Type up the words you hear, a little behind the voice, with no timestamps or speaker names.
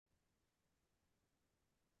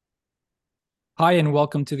Hi, and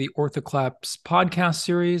welcome to the OrthoClaps podcast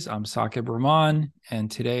series. I'm Saqib Rahman, and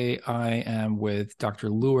today I am with Dr.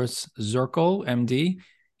 Louis Zirkle, MD.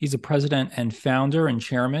 He's the president and founder and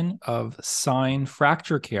chairman of Sign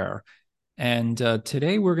Fracture Care. And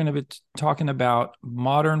today we're going to be talking about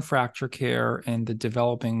modern fracture care in the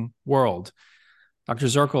developing world. Dr.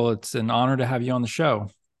 Zirkle, it's an honor to have you on the show.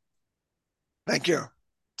 Thank you.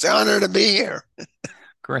 It's an honor to be here.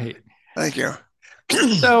 Great. Thank you.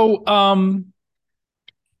 So, um,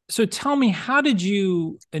 So tell me, how did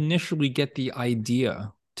you initially get the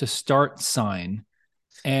idea to start Sign,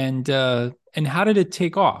 and how did it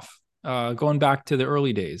take off? Going back to the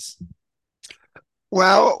early days.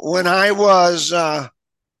 Well, when I was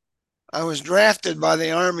drafted by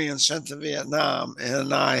the Army and sent to Vietnam,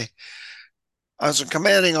 and I was a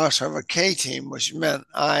commanding officer of a K team, which meant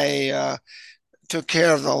I took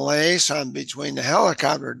care of the liaison between the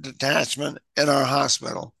helicopter detachment and our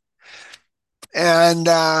hospital. And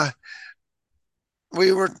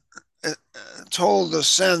we were told to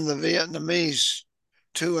send the Vietnamese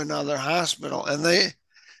to another hospital, and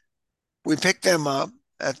we picked them up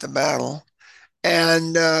at the battle.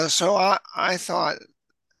 And so I thought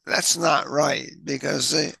that's not right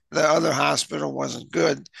because the other hospital wasn't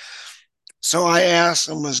good. So I asked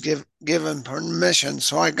and was given permission.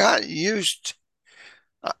 So I got used.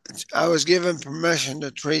 I was given permission to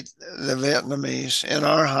treat the Vietnamese in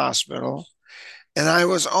our hospital. And I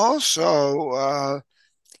was also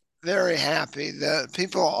very happy that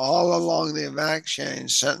people all along the evac chain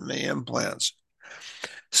sent me implants.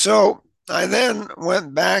 So I then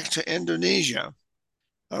went back to Indonesia.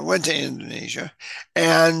 I went to Indonesia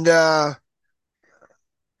and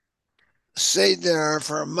stayed there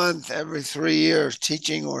for a month every 3 years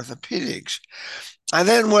teaching orthopedics. I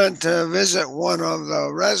then went to visit one of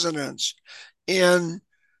the residents in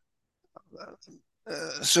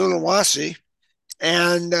Sulawesi,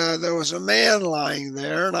 and there was a man lying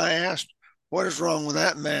there, and I asked, "What is wrong with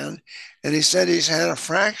that man?" And he said he's had a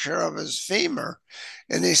fracture of his femur,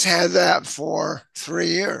 and he's had that for 3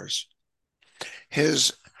 years.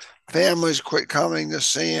 His family's quit coming to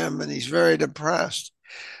see him, and he's very depressed.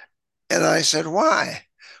 And I said, "Why?"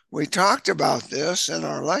 We talked about this in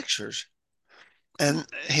our lectures. And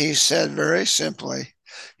he said very simply,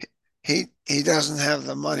 he doesn't have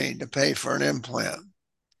the money to pay for an implant.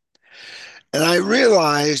 And I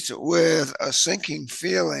realized with a sinking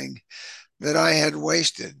feeling that I had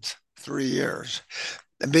wasted 3 years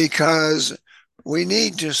because we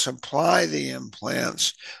need to supply the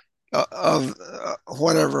implants of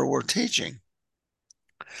whatever we're teaching.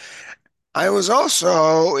 I was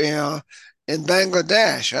also in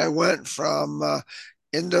Bangladesh. I went from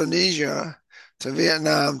Indonesia to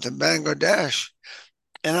Vietnam to Bangladesh,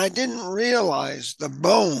 and I didn't realize the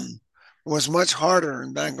bone was much harder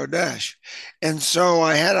in Bangladesh. And so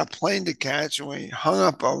I had a plane to catch, and we hung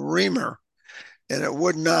up a reamer, and it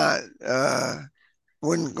wouldn't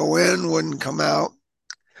go in, wouldn't come out.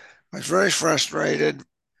 I was very frustrated.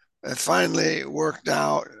 It finally worked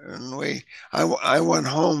out, and I went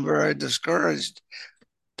home very discouraged.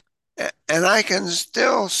 And I can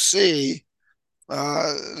still see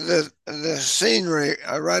the scenery.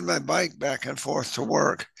 I ride my bike back and forth to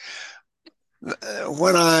work.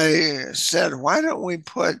 When I said, "Why don't we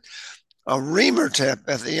put a reamer tip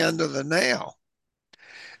at the end of the nail?"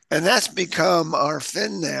 And that's become our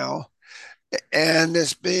fin nail, and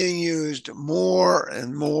it's being used more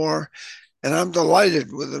and more. And I'm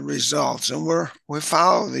delighted with the results, and we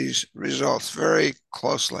follow these results very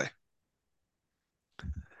closely.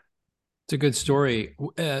 It's a good story.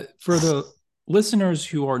 For the listeners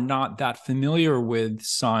who are not that familiar with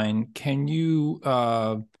Sign, can you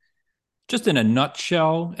just in a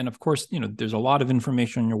nutshell, and of course, there's a lot of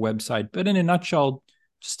information on your website, but in a nutshell,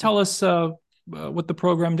 just tell us what the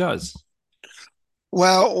program does.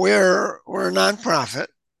 Well, we're a nonprofit,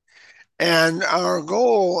 and our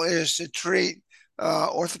goal is to treat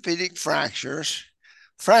orthopedic fractures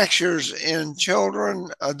in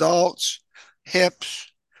children, adults, hips,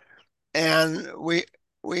 and we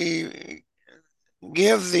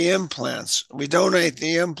give the implants. We donate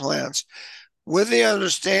the implants with the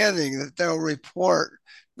understanding that they'll report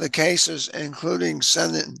the cases, including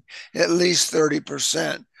sending at least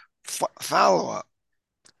 30% follow up.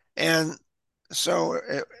 And so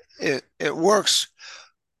it works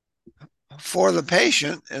for the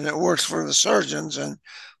patient and it works for the surgeons, and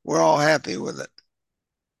we're all happy with it.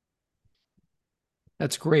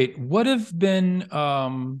 That's great. What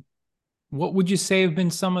would you say have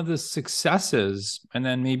been some of the successes? And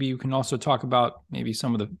then maybe you can also talk about maybe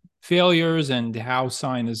some of the failures and how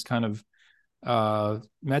Sign has kind of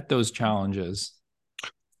met those challenges.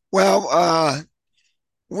 Well,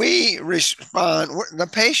 we respond. The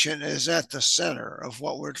patient is at the center of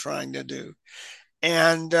what we're trying to do.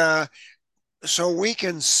 And so we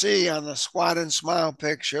can see on the Squat and Smile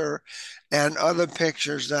picture and other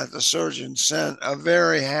pictures that the surgeon sent a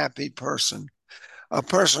very happy person, a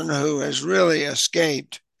person who has really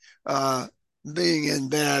escaped uh, being in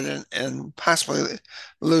bed and possibly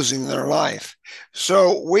losing their life.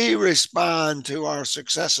 So we respond to our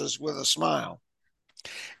successes with a smile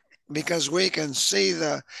because we can see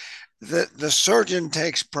the surgeon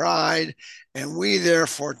takes pride, and we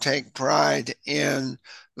therefore take pride in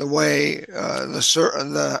the way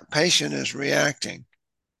the patient is reacting.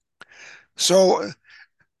 So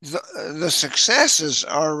the successes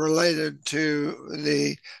are related to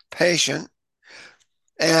the patient,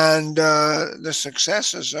 and the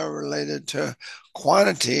successes are related to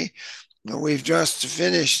quantity. We've just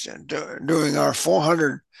finished doing our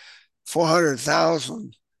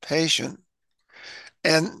 400,000 patient,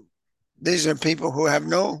 and these are people who have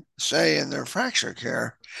no say in their fracture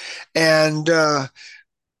care. And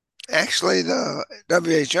actually, the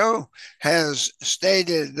WHO has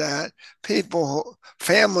stated that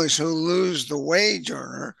families who lose the wage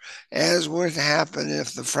earner, as would happen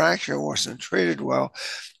if the fracture wasn't treated well,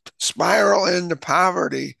 spiral into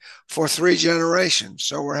poverty for 3 generations.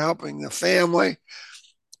 So we're helping the family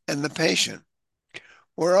and the patient.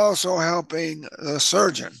 We're also helping the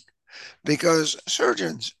surgeon because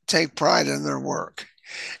surgeons take pride in their work.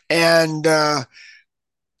 And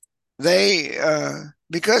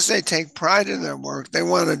because they take pride in their work, they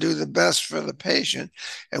want to do the best for the patient,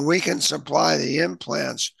 and we can supply the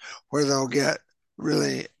implants where they'll get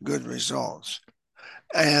really good results.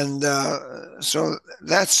 And so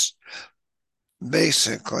that's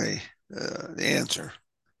basically the answer.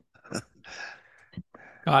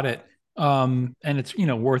 Got it. And it's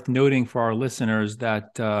worth noting for our listeners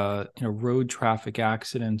that road traffic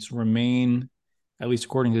accidents remain, at least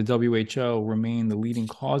according to the WHO, remain the leading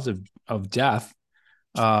cause of death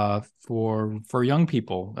for young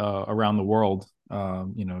people around the world.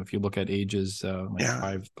 If you look at ages like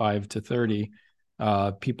Yeah. 5 to 30,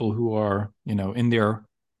 people who are in their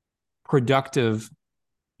productive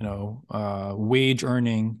wage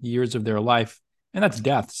earning years of their life, and that's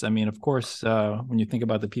deaths. I mean, of course, when you think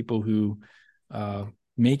about the people who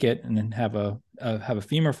make it and then have a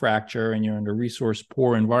femur fracture, and you're in a resource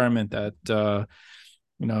poor environment that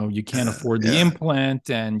you can't afford the Yeah. implant,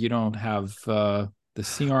 and you don't have the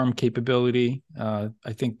C-arm capability.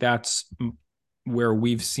 I think that's where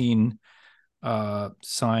we've seen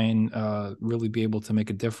Sign really be able to make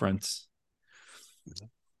a difference.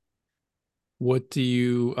 What do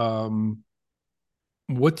you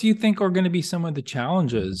think are going to be some of the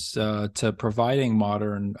challenges to providing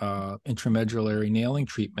modern intramedullary nailing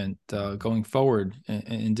treatment going forward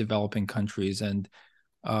in developing countries? And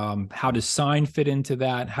how does Sign fit into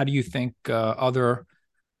that? How do you think other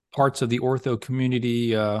parts of the ortho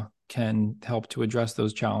community can help to address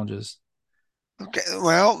those challenges? Okay.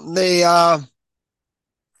 Well,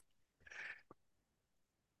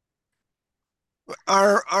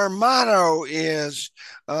 our motto is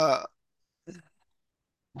uh,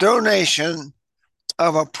 donation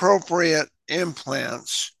of appropriate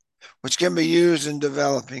implants, which can be used in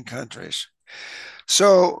developing countries.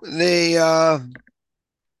 So the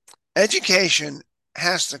education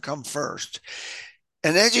has to come first.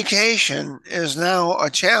 And education is now a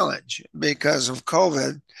challenge because of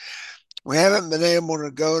COVID. We haven't been able to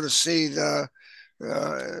go to see the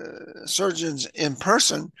surgeons in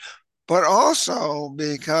person, but also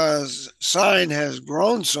because Sign has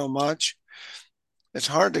grown so much, it's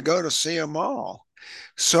hard to go to see them all.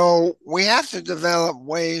 So we have to develop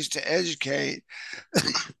ways to educate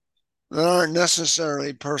that aren't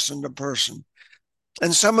necessarily person to person.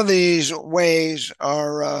 And some of these ways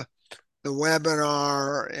are the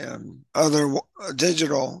webinar and other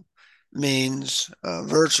digital means,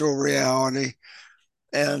 virtual reality.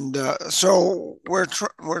 And so we're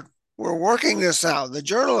working this out. The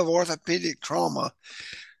Journal of Orthopedic Trauma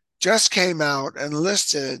just came out and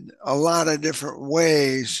listed a lot of different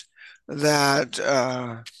ways that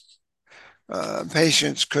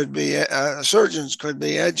surgeons could be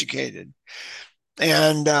educated.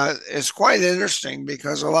 And it's quite interesting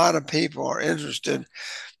because a lot of people are interested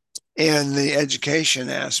in the education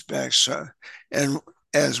aspects, and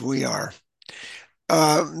as we are.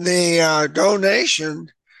 The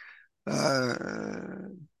donation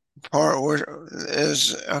part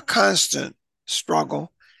is a constant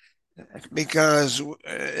struggle because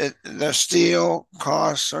the steel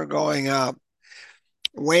costs are going up,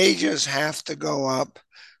 wages have to go up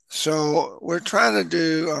So we're trying to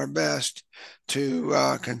do our best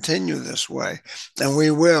to continue this way, and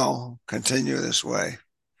we will continue this way.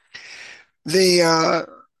 The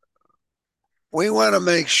We want to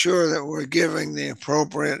make sure that we're giving the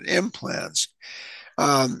appropriate implants.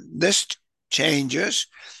 This changes.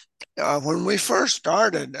 When we first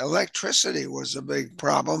started, electricity was a big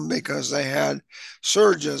problem because they had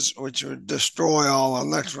surges which would destroy all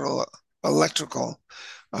electrical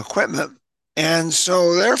equipment. And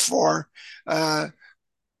so, therefore, uh,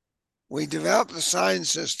 we developed the sign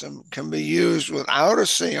system can be used without a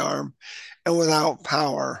C-arm and without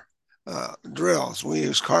power drills. We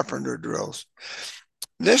use carpenter drills.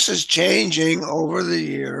 This is changing over the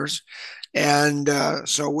years, and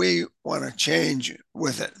so we want to change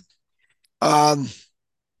with it. Um,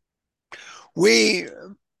 we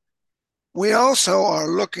we also are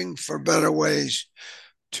looking for better ways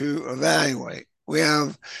to evaluate. We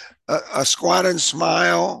have a squat and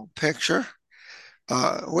smile picture,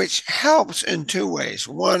 which helps in two ways.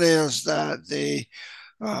 One is that the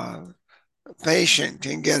uh, patient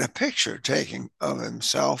can get a picture taken of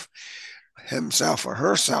himself or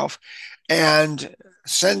herself, and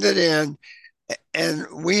send it in.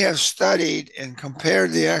 And we have studied and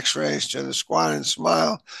compared the x-rays to the squat and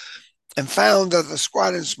smile and found that the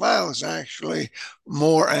squat and smile is actually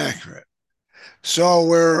more accurate. So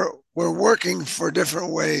we're working for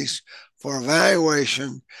different ways for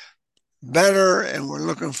evaluation, better, and we're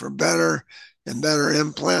looking for better and better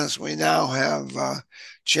implants. We now have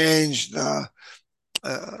changed.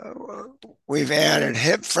 We've added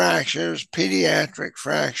hip fractures, pediatric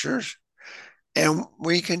fractures, and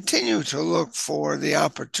we continue to look for the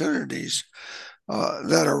opportunities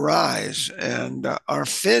that arise. And our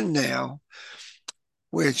fin nail,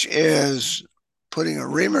 which is putting a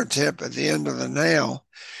reamer tip at the end of the nail,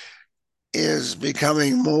 is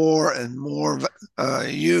becoming more and more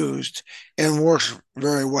used and works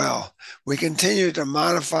very well. We continue to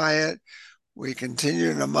modify it. We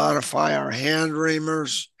continue to modify our hand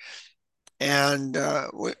reamers, and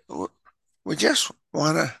we just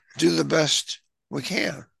want to do the best we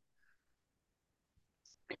can.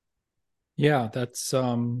 Yeah, that's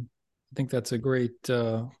I think that's a great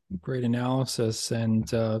analysis, and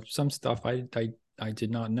some stuff I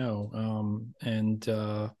did not know. And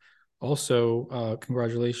also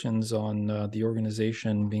congratulations on the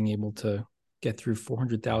organization being able to get through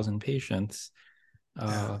 400,000 patients.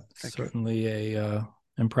 Certainly a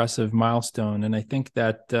impressive milestone, and I think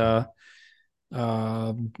that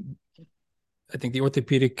I think the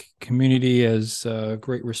orthopedic community has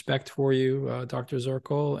great respect for you, Dr.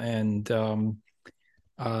 Zirkle, and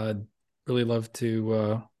really love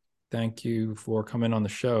to thank you for coming on the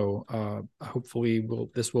show. Hopefully,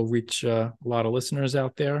 this will reach a lot of listeners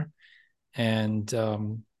out there. And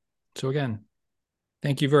so again,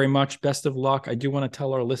 thank you very much. Best of luck. I do want to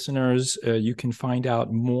tell our listeners you can find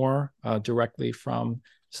out more directly from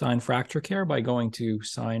Sign Fracture Care by going to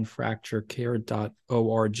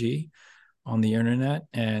signfracturecare.org on the internet,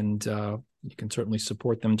 and you can certainly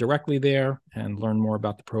support them directly there and learn more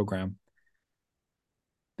about the program.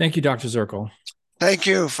 Thank you, Dr. Zirkle. Thank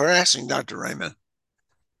you for asking, Dr. Raymond.